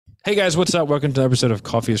Hey guys, what's up? Welcome to the episode of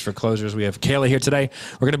Coffee is for Closers. We have Kayla here today.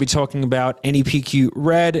 We're going to be talking about NEPQ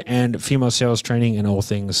Red and female sales training and all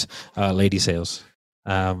things lady sales.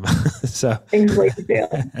 So Things lady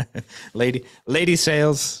sales. lady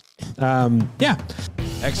sales. Yeah.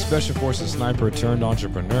 Ex-Special Forces sniper turned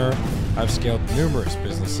entrepreneur. I've scaled numerous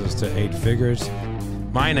businesses to 8 figures.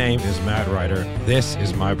 My name is Matt Ryder. This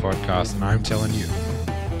is my podcast, and I'm telling you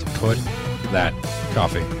to put that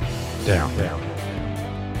coffee down.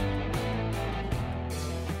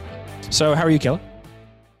 So how are you, Kayla?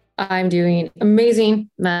 I'm doing amazing,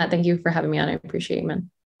 Matt. Thank you for having me on. I appreciate it,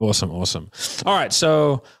 man. Awesome. All right.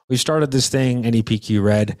 So we started this thing, NEPQ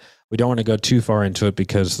Red. We don't want to go too far into it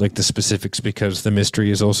because the specifics, because the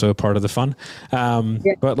mystery is also a part of the fun.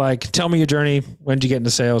 But tell me your journey. When did you get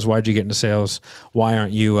into sales? Why did you get into sales? Why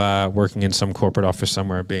aren't you working in some corporate office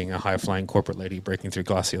somewhere, being a high flying corporate lady, breaking through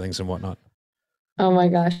glass ceilings and whatnot? Oh my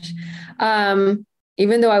gosh.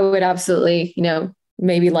 Even though I would absolutely,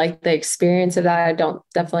 maybe like the experience of that, I don't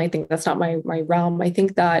definitely think that's not my realm. I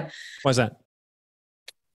think that. Why is that?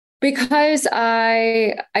 Because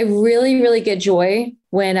I really, really get joy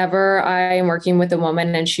whenever I am working with a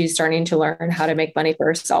woman and she's starting to learn how to make money for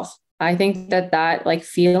herself. I think that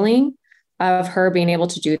feeling of her being able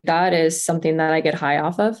to do that is something that I get high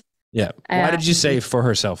off of. Yeah. Why did you say for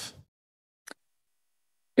herself?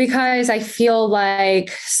 Because I feel like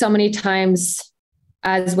so many times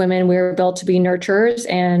as women, we're built to be nurturers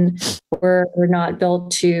and we're not built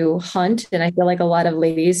to hunt. And I feel like a lot of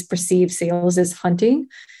ladies perceive sales as hunting.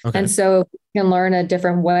 Okay. And so we can learn a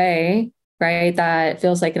different way, right? That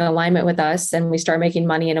feels like in alignment with us, and we start making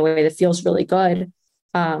money in a way that feels really good.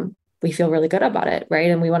 We feel really good about it, right?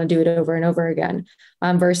 And we want to do it over and over again.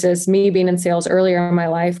 Versus me being in sales earlier in my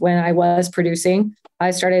life when I was producing. I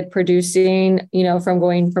started producing, from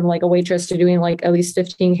going from a waitress to doing at least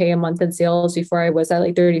 15K a month in sales before I was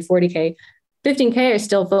at 30, 40K. 15K, I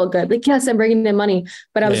still felt good. Yes, I'm bringing in money,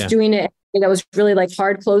 but I was doing it. That was really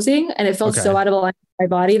hard closing, and it felt so out of alignment with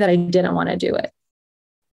my body that I didn't want to do it.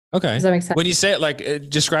 Okay. Does that make sense? When you say it,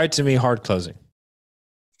 describe to me hard closing.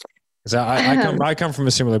 Because I come from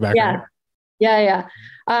a similar background. Yeah.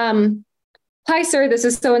 Hi, sir. This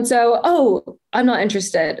is so-and-so. Oh, I'm not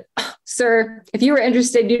interested. Sir, if you were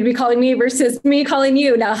interested, you'd be calling me versus me calling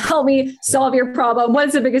you. Now help me solve your problem.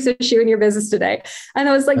 What's the biggest issue in your business today? And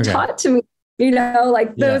it was taught to me,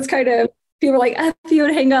 those kind of people were F you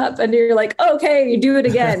and hang up. And you're okay, you do it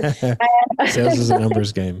again. Sales is a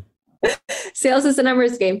numbers game. Sales is a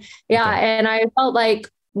numbers game. Yeah. Okay. And I felt like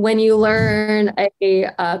when you learn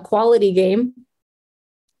a quality game,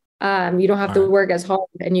 you don't have to work as hard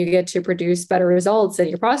and you get to produce better results, and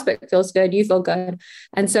your prospect feels good. You feel good.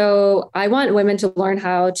 And so I want women to learn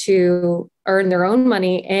how to earn their own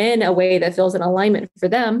money in a way that feels in alignment for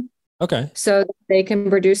them. Okay. So that they can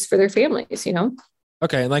produce for their families,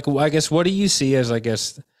 Okay. And I guess, what do you see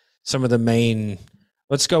as, some of the main,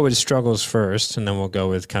 let's go with struggles first, and then we'll go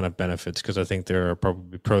with kind of benefits, because I think there are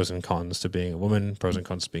probably pros and cons to being a woman, pros and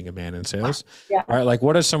cons to being a man in sales. Yeah. All right.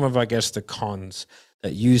 What are some of, the cons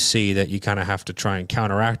that you see that you kind of have to try and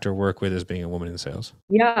counteract or work with as being a woman in sales?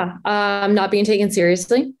 Yeah. Not being taken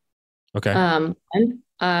seriously. Okay.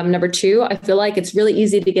 Number 2, I feel like it's really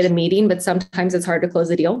easy to get a meeting, but sometimes it's hard to close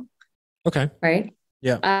a deal. Okay. Right.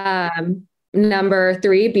 Yeah. Number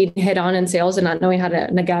 3, being hit on in sales and not knowing how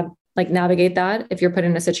to navigate that. If you're put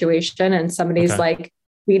in a situation and somebody's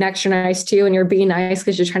being extra nice to you, and you're being nice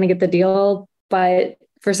because you're trying to get the deal, but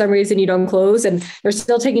for some reason you don't close, and they're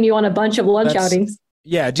still taking you on a bunch of lunch outings.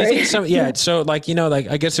 Yeah. Do you think so? Yeah. So I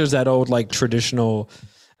guess there's that old traditional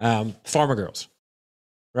farmer girls,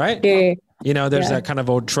 right? Yeah. There's that kind of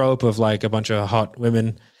old trope of a bunch of hot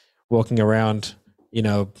women walking around,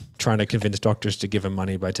 trying to convince doctors to give them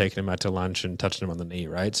money by taking them out to lunch and touching them on the knee,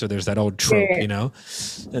 right? So there's that old trope,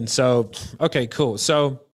 And so, okay, cool.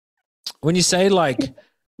 So when you say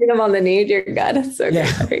them on the knee, dear God, it's so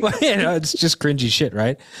great. Well, it's just cringy shit,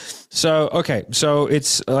 right? So, okay. So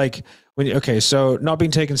it's so not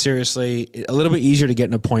being taken seriously, a little bit easier to get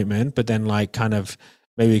an appointment, but then kind of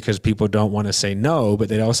maybe because people don't want to say no, but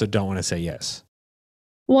they also don't want to say yes.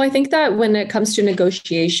 Well, I think that when it comes to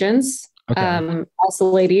negotiations, also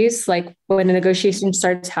ladies, when a negotiation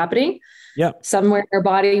starts happening, somewhere in our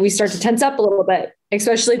body, we start to tense up a little bit,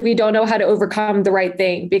 especially if we don't know how to overcome the right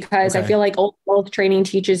thing. Because I feel like old training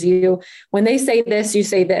teaches you, when they say this, you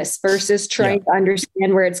say this, versus trying to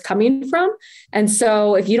understand where it's coming from. And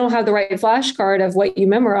so if you don't have the right flashcard of what you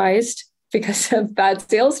memorized, because of bad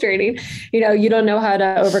sales training. You don't know how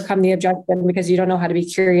to overcome the objection because you don't know how to be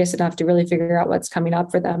curious enough to really figure out what's coming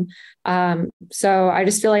up for them. So I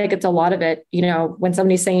just feel like it's a lot of it, when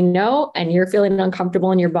somebody's saying no and you're feeling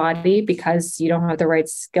uncomfortable in your body because you don't have the right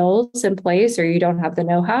skills in place or you don't have the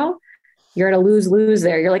know-how, you're at a lose-lose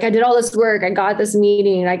there. You're like, I did all this work. I got this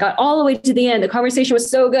meeting. I got all the way to the end. The conversation was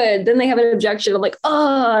so good. Then they have an objection. I'm like,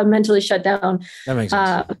 I'm mentally shut down. That makes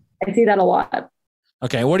sense. I see that a lot.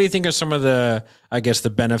 Okay. What do you think are some of the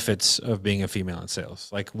benefits of being a female in sales?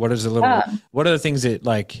 Like, what are the things that,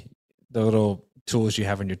 like, the little tools you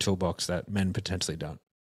have in your toolbox that men potentially don't?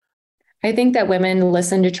 I think that women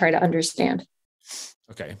listen to try to understand.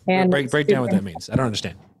 Okay. And break down what that means. I don't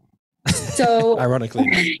understand. So ironically,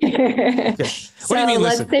 okay. What do you mean?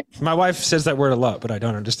 Listen, my wife says that word a lot, but I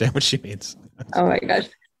don't understand what she means. Oh my gosh.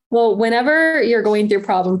 Well, whenever you're going through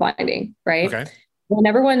problem finding, right? Okay. When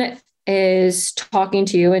everyone is talking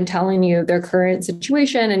to you and telling you their current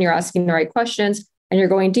situation and you're asking the right questions and you're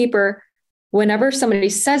going deeper, whenever somebody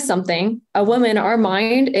says something, a woman, our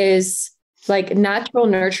mind is like natural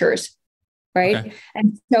nurturers. Right. Okay.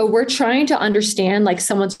 And so we're trying to understand like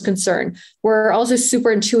someone's concern. We're also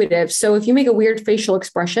super intuitive. So if you make a weird facial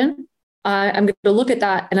expression, I'm going to look at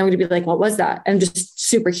that and I'm going to be like, what was that? I'm just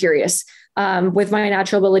super curious with my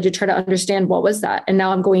natural ability to try to understand what was that. And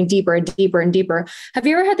now I'm going deeper and deeper and deeper. Have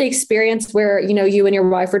you ever had the experience where, you and your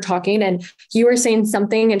wife were talking and you were saying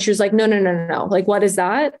something and she was like, no. Like, what is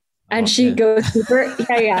that? And she goes deeper.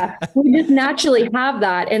 Yeah. We just naturally have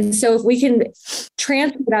that. And so if we can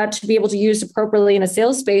transfer that to be able to use appropriately in a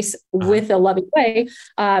sales space with a loving way,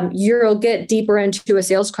 you'll get deeper into a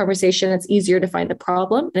sales conversation. It's easier to find the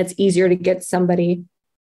problem and it's easier to get somebody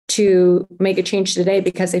to make a change today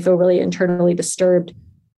because they feel really internally disturbed.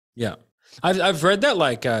 Yeah. I've read that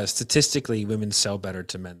like statistically women sell better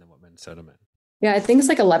to men than women sell to men. Yeah. I think it's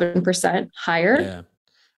like 11% higher. Yeah.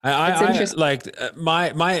 I like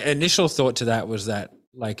my initial thought to that was that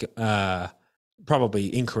like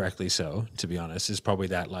probably incorrectly so, to be honest, is probably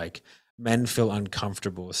that like men feel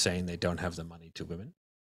uncomfortable saying they don't have the money to women.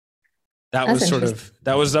 That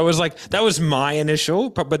was my initial,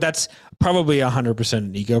 but that's probably 100%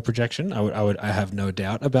 an ego projection. I have no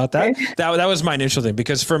doubt about that. Okay. That was my initial thing,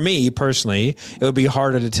 because for me personally, it would be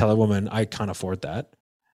harder to tell a woman I can't afford that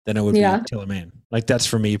than it would be to tell a man. Like that's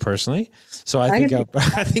for me personally. So I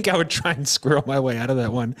think I would try and squirrel my way out of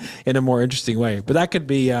that one in a more interesting way. But that could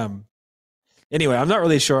be anyway, I'm not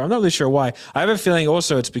really sure. I'm not really sure why. I have a feeling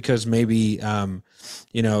also it's because maybe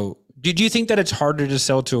did you think that it's harder to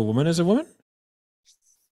sell to a woman as a woman?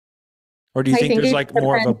 Or do you think there's like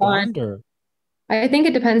more of a bond I think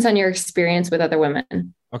it depends on your experience with other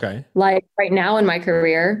women. Okay. Like right now in my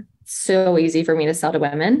career, so easy for me to sell to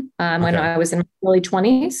women. When I was in my early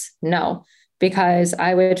 20s, no, because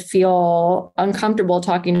I would feel uncomfortable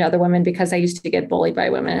talking to other women because I used to get bullied by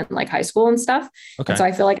women in like high school and stuff. Okay. And so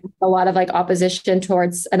I feel like a lot of like opposition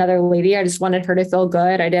towards another lady. I just wanted her to feel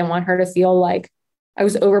good. I didn't want her to feel like I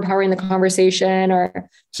was overpowering the conversation or,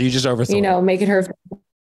 so you just overthought, making her.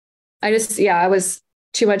 I was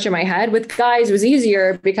too much in my head. With guys, it was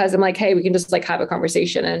easier because I'm like, hey, we can just like have a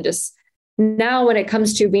conversation and just. Now, when it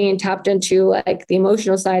comes to being tapped into like the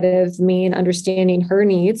emotional side of me and understanding her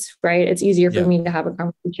needs, right? It's easier for me to have a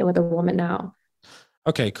conversation with a woman now.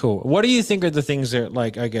 Okay, cool. What do you think are the things that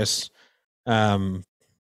like, I guess,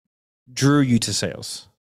 drew you to sales?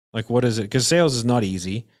 Like, what is it? Because sales is not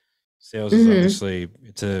easy. Sales is obviously,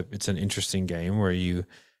 it's an interesting game where you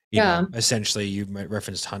know, essentially you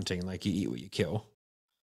referenced hunting, like you eat what you kill,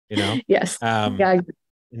 Yes.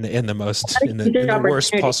 In the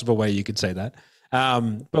worst possible way you could say that.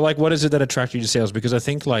 But like, what is it that attracted you to sales? Because I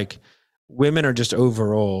think like women are just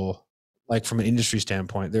overall, like from an industry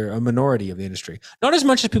standpoint, they're a minority of the industry. Not as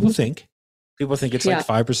much as people think. People think it's like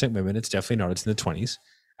 5% women. It's definitely not. It's in the 20s.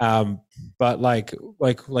 But like,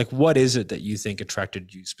 what is it that you think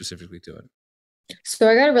attracted you specifically to it? So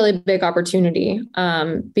I got a really big opportunity.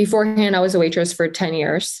 Beforehand, I was a waitress for 10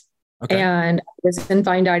 years. Okay. And I was in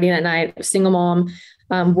fine dining at night, single mom,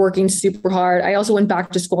 working super hard. I also went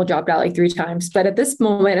back to school, dropped out like 3 times. But at this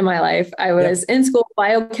moment in my life, I was in school,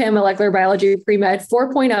 biochem, molecular biology, pre-med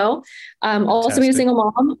 4.0. Also being a single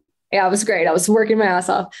mom. Yeah, it was great. I was working my ass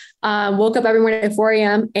off. Woke up every morning at 4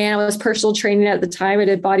 a.m. and I was personal training at the time. I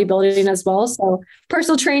did bodybuilding as well. So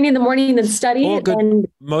personal training in the morning, then study.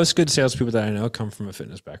 Most good salespeople that I know come from a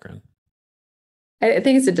fitness background. I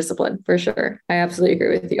think it's a discipline for sure. I absolutely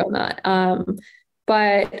agree with you on that.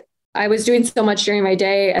 But I was doing so much during my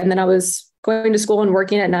day, and then I was going to school and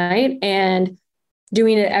working at night and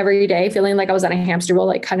doing it every day, feeling like I was on a hamster wheel,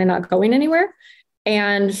 like kind of not going anywhere.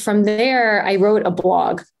 And from there, I wrote a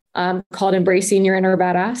blog called Embracing Your Inner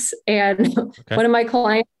Badass. And one of my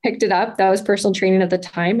clients picked it up. That was personal training at the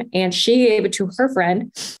time. And she gave it to her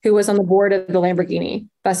friend who was on the board of the Lamborghini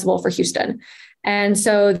Festival for Houston. And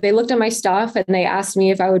so they looked at my stuff and they asked me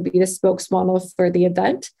if I would be the spokesmodel for the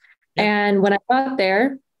event. Yep. And when I got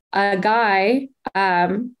there, a guy,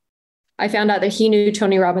 I found out that he knew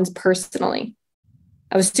Tony Robbins personally.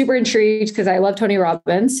 I was super intrigued because I love Tony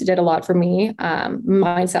Robbins. He did a lot for me,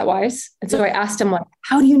 mindset wise. And so I asked him, like,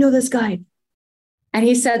 how do you know this guy? And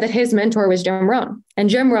he said that his mentor was Jim Rohn, and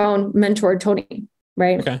Jim Rohn mentored Tony.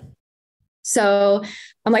 Right. Okay. So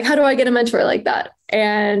I'm like, how do I get a mentor like that?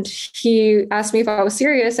 And he asked me if I was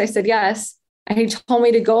serious. I said, yes. And he told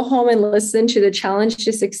me to go home and listen to the Challenge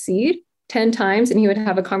to Succeed 10 times. And he would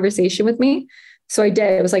have a conversation with me. So I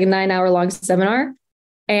did. It was like a 9-hour long seminar.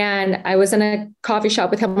 And I was in a coffee shop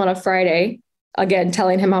with him on a Friday, again,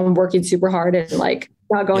 telling him I'm working super hard and like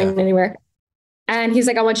not going anywhere. And he's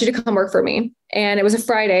like, I want you to come work for me. And it was a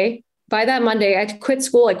Friday. By that Monday, I quit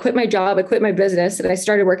school. I quit my job. I quit my business. And I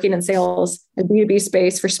started working in sales and B2B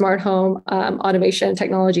space for smart home automation and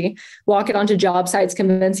technology, walking onto job sites,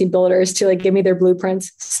 convincing builders to like give me their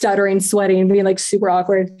blueprints, stuttering, sweating, being like super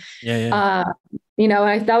awkward. That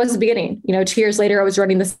was the beginning. 2 years later, I was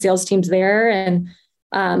running the sales teams there. And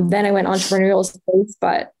then I went entrepreneurial space.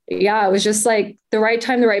 But yeah, it was just like the right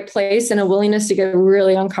time, the right place, and a willingness to get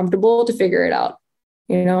really uncomfortable to figure it out,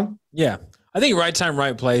 Yeah. I think right time,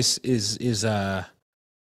 right place is a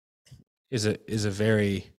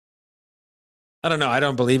very, I don't know. I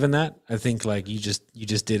don't believe in that. I think like you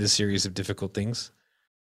just did a series of difficult things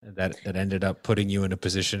that ended up putting you in a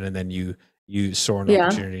position, and then you saw an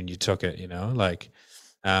opportunity and you took it,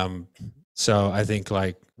 so I think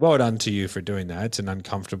like, well done to you for doing that. It's an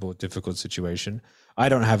uncomfortable, difficult situation. I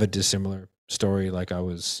don't have a dissimilar story. Like I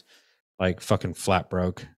was like fucking flat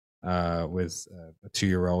broke with a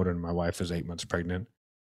 2-year-old, and my wife was 8 months pregnant,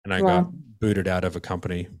 and I got booted out of a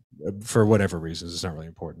company for whatever reasons. It's not really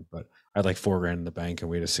important, but I had like $4,000 in the bank, and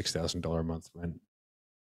we had a $6,000 a month rent,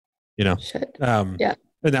 and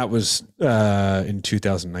that was in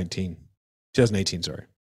 2018, sorry.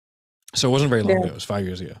 So it wasn't very long ago. It was 5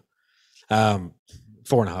 years ago,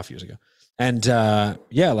 4.5 years ago. And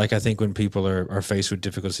like I think when people are faced with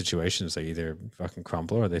difficult situations, they either fucking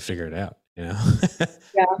crumble or they figure it out,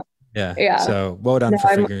 Yeah. So well done for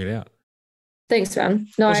figuring it out. Thanks, man.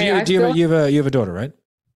 No, so you have a daughter, right?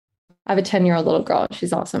 I have a 10-year-old little girl.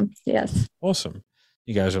 She's awesome. Yes. Awesome.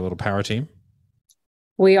 You guys are a little power team.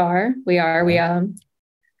 We are. We are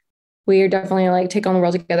definitely like take on the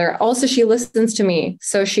world together. Also, she listens to me.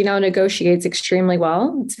 So she now negotiates extremely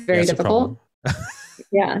well. It's very difficult.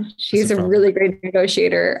 Yeah. She's a really great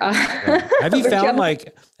negotiator. Have you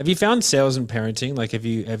found sales and parenting? Like, have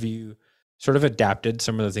you sort of adapted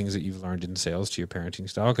some of the things that you've learned in sales to your parenting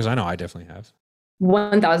style? Because I know I definitely have.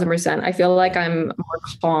 1000%. I feel like I'm more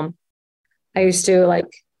calm. I used to like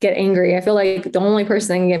get angry. I feel like the only person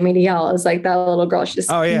that can get me to yell is like that little girl. She just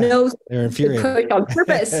knows they're infuriating on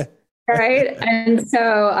purpose. Right. And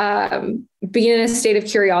so being in a state of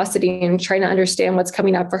curiosity and trying to understand what's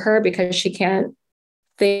coming up for her, because she can't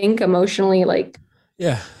think emotionally, like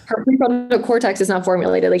her prefrontal cortex is not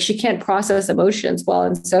formulated. Like she can't process emotions well.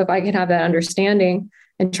 And so if I can have that understanding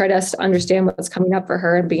and try to understand what's coming up for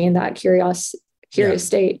her and be in that curious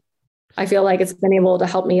state, I feel like it's been able to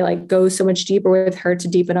help me like go so much deeper with her to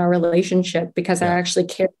deepen our relationship, because I actually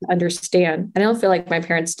care to understand. And I don't feel like my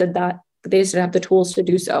parents did that, but they just didn't have the tools to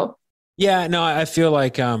do so. Yeah, no, I feel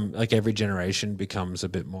like every generation becomes a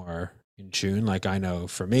bit more in tune. Like I know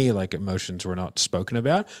for me, like emotions were not spoken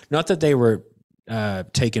about. Not that they were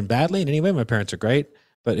taken badly in any way. My parents are great,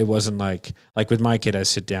 but it wasn't like with my kid, I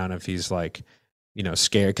sit down if he's like,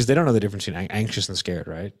 scared, because they don't know the difference between anxious and scared,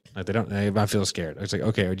 right? Like I feel scared. It's like,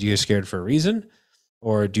 okay, are you scared for a reason,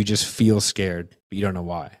 or do you just feel scared but you don't know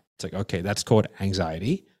why? It's like, okay, that's called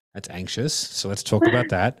anxiety. That's anxious. So let's talk about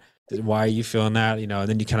that. Why are you feeling that? And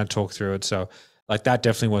then you kind of talk through it. So like that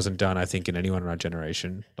definitely wasn't done, I think, in anyone in our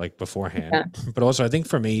generation, like beforehand. Yeah. But also I think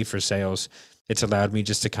for me, for sales, it's allowed me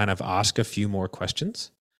just to kind of ask a few more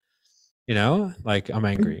questions, like I'm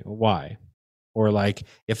angry. Why? Or like,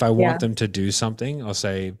 if I want them to do something, I'll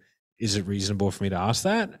say, is it reasonable for me to ask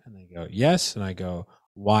that? And they go, yes. And I go,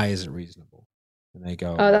 why is it reasonable? And they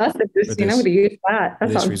go, oh, that's interesting. I'm going to use that. For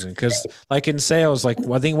this reason. Because like in sales, like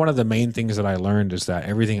I think one of the main things that I learned is that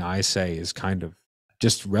everything I say is kind of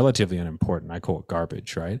just relatively unimportant. I call it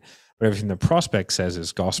garbage, right? But everything the prospect says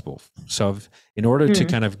is gospel. So in order to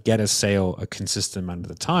kind of get a sale a consistent amount of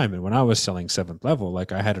the time, and when I was selling 7th level,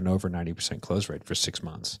 like I had an over 90% close rate for 6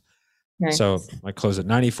 months. Nice. So I closed at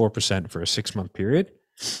 94% for a 6-month period.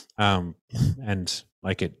 And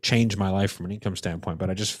like it changed my life from an income standpoint, but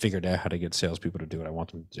I just figured out how to get salespeople to do what I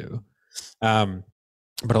want them to do.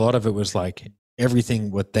 But a lot of it was like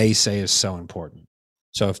everything, what they say is so important.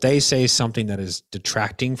 So if they say something that is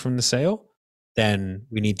detracting from the sale, then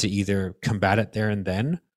we need to either combat it there and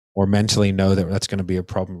then, or mentally know that that's going to be a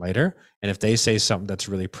problem later. And if they say something that's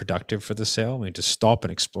really productive for the sale, we need to stop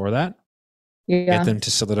and explore that, get them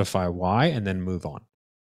to solidify why, and then move on,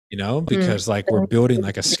 because like we're building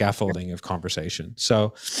like a scaffolding of conversation.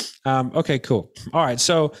 So, okay, cool. All right.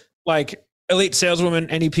 So like elite saleswoman,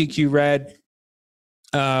 NEPQ Red,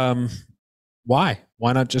 why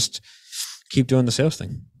not just keep doing the sales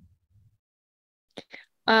thing?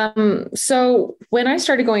 So when I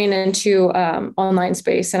started going into online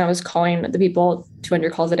space and I was calling the people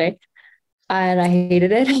 200 calls a day and I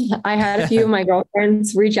hated it, I had a few of my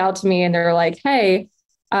girlfriends reach out to me and they're like, hey,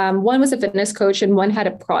 one was a fitness coach and one had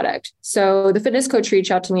a product. So the fitness coach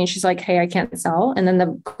reached out to me and she's like, hey, I can't sell. And then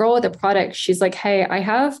the girl with the product, she's like, hey, I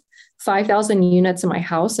have 5,000 units in my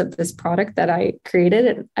house of this product that I created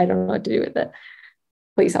and I don't know what to do with it.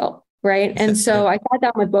 Please help. Right. And so I sat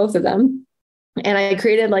down with both of them. And I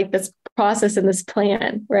created like this process and this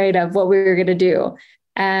plan, right, of what we were going to do.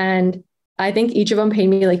 And I think each of them paid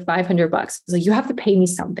me like $500. I was like, you have to pay me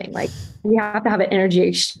something. Like we have to have an energy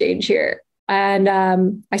exchange here. And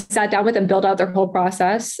I sat down with them, built out their whole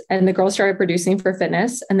process. And the girl started producing for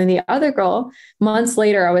fitness. And then the other girl, months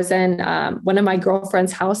later, I was in one of my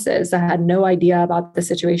girlfriend's houses. I had no idea about the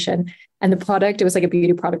situation. And the product, it was like a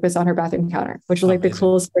beauty product, was on her bathroom counter, which was like the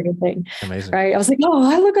coolest freaking thing. Amazing. Right. I was like, oh,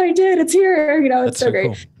 look what I did. It's here. It's so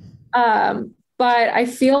great. Cool. But I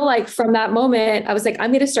feel like from that moment, I was like,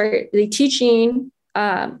 I'm going to start teaching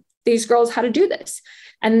these girls how to do this.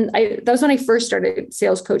 And that was when I first started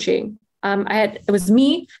sales coaching. It was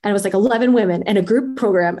me and it was like 11 women in a group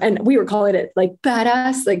program. And we were calling it like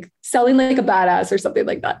badass, like selling like a badass or something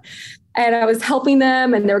like that. And I was helping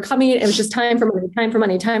them and they were coming. It was just time for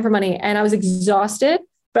money. And I was exhausted,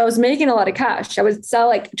 but I was making a lot of cash. I would sell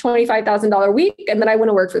like $25,000 a week. And then I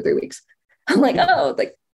wouldn't work for 3 weeks. I'm like,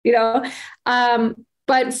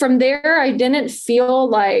 but from there, I didn't feel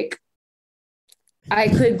like I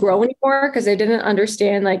could grow anymore because I didn't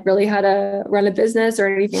understand like really how to run a business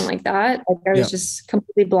or anything like that. Like I was just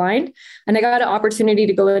completely blind. And I got an opportunity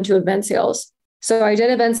to go into event sales. So I did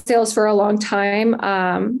event sales for a long time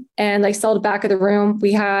and like sold back of the room.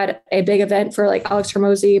 We had a big event for like Alex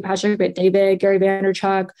Hormozi, Patrick Bet-David, Gary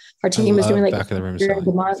Vaynerchuk. Our team was doing like back of the room selling.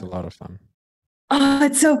 It's a lot of fun. Oh,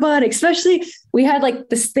 it's so fun. Especially we had like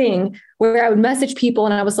this thing where I would message people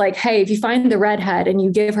and I was like, hey, if you find the redhead and you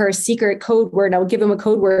give her a secret code word, and I would give them a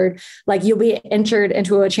code word, like you'll be entered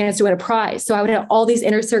into a chance to win a prize. So I would have all these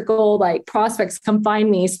inner circle like prospects come find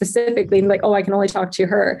me specifically and like, oh, I can only talk to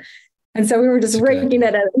her. And so we were just ranking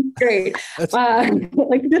it. It's great.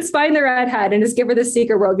 Like just find the redhead and just give her the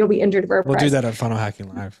secret word. You'll be entered for a prize. We'll do that at Funnel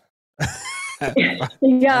Hacking Live.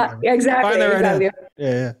 Yeah, exactly. Find the redhead.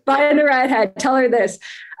 Yeah. Find the redhead. Tell her this.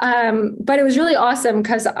 But it was really awesome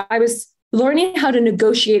because I was learning how to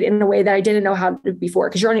negotiate in a way that I didn't know how to before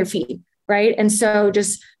because you're on your feet, right? And so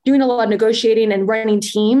just doing a lot of negotiating and running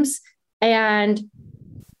teams and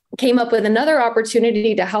came up with another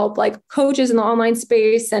opportunity to help like coaches in the online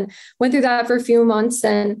space and went through that for a few months.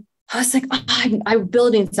 And I was like, I'm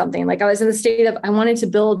building something. Like I was in the state of, I wanted to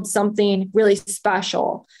build something really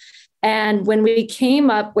special. And when we came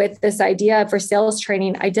up with this idea for sales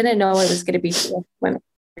training, I didn't know it was going to be for women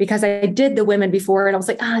because I did the women before and I was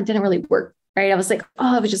like, it didn't really work. Right. I was like,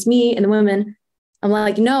 it was just me and the women. I'm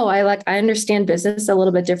like, no, I understand business a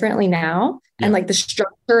little bit differently now and like the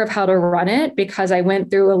structure of how to run it because I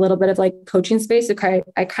went through a little bit of like coaching space. Okay.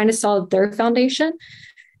 I kind of saw their foundation.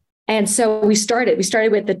 And so we started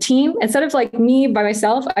with the team instead of like me by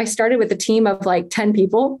myself. I started with a team of like 10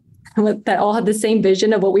 people that all had the same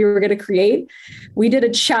vision of what we were going to create. We did a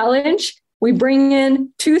challenge. We bring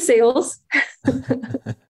in 2 sales.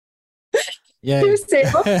 Yeah. 2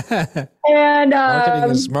 sales.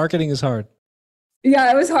 And marketing is hard.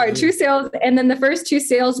 Yeah, it was hard. 2 sales. And then the first 2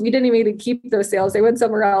 sales, we didn't even keep those sales. They went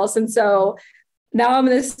somewhere else. And so now I'm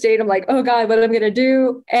in this state. I'm like, oh God, what am I going to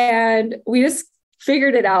do? And we just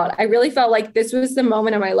figured it out. I really felt like this was the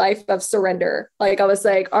moment in my life of surrender. Like I was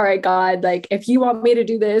like, all right, God, like if you want me to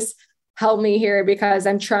do this, help me here because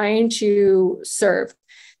I'm trying to serve.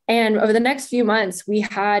 And over the next few months, we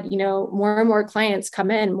had, more and more clients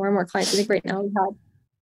come in, more and more clients. I think right now we had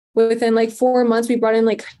within like 4 months, we brought in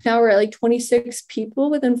like, now we're at like 26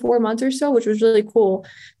 people within 4 months or so, which was really cool.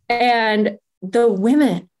 And the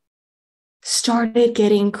women started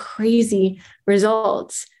getting crazy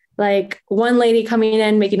results. Like one lady coming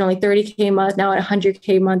in making only 30K a month, now at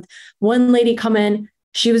 100K a month. One lady come in,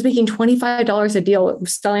 she was making $25 a deal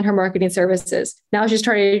selling her marketing services. Now she's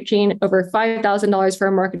charging over $5,000 for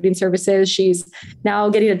her marketing services. She's now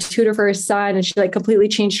getting a tutor for her son, and she like completely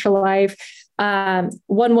changed her life.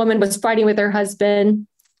 One woman was fighting with her husband,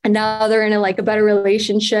 and now they're in a better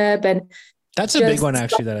relationship. And that's a big one,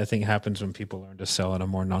 actually, that I think happens when people learn to sell in a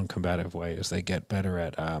more non-combative way, is they get better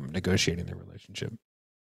at negotiating their relationship.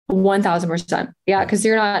 1,000%. Yeah. Cause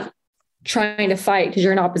you're not trying to fight because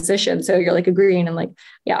you're in opposition. So you're like agreeing and like,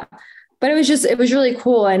 yeah, but it was really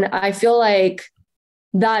cool. And I feel like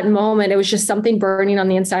that moment, it was just something burning on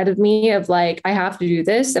the inside of me of like, I have to do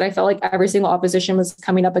this. And I felt like every single opposition was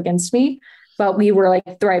coming up against me, but we were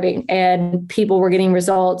like thriving and people were getting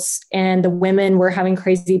results and the women were having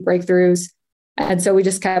crazy breakthroughs. And so we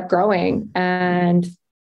just kept growing, and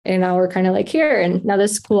now we're kind of like here. And now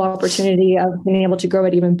this cool opportunity of being able to grow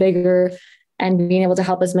it even bigger and being able to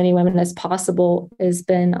help as many women as possible has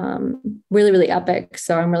been really, really epic.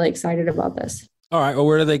 So I'm really excited about this. All right. Well,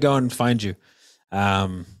 where do they go and find you? Where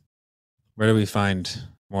do we find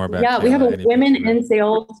more about? Yeah, we have a Women in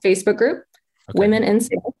Sales Facebook group, okay. Women in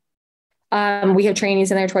Sales. We have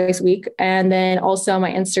trainings in there twice a week. And then also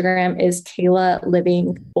my Instagram is Kayla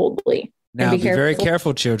Living Boldly. Now be very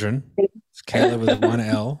careful, children. It's Kayla with one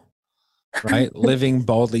L, right? Living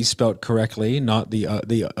Boldly spelled correctly. Not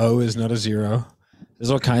the O is not a zero. There's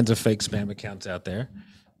all kinds of fake spam accounts out there,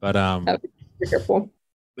 but be careful.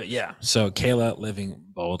 But yeah, so Kayla Living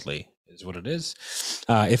Boldly is what it is.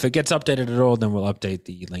 If it gets updated at all, then we'll update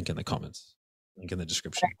the link in the comments, link in the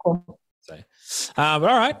description. Very cool. But all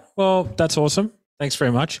right, well, that's awesome. Thanks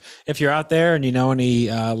very much. If you're out there and you know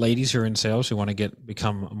any ladies who are in sales who want to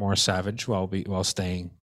become more savage while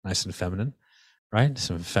staying nice and feminine, right?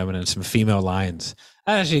 Some female lions.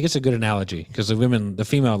 Actually, it's a good analogy because the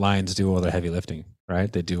female lions do all the heavy lifting,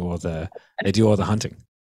 right? They do all the hunting.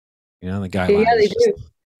 You know, the guy lions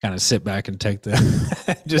kind of sit back and take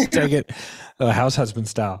just take it house husband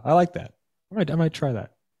style. I like that. I might try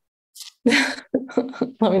that.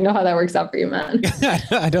 Let me know how that works out for you, man.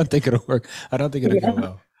 I don't think it'll work. I don't think it'll go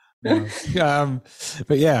well. No.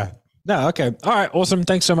 But yeah. No, okay. All right. Awesome.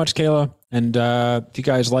 Thanks so much, Kayla. And if you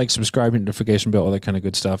guys like, subscribe, notification bell, all that kind of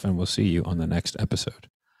good stuff, and we'll see you on the next episode.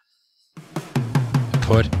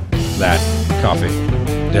 Put that coffee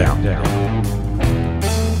down.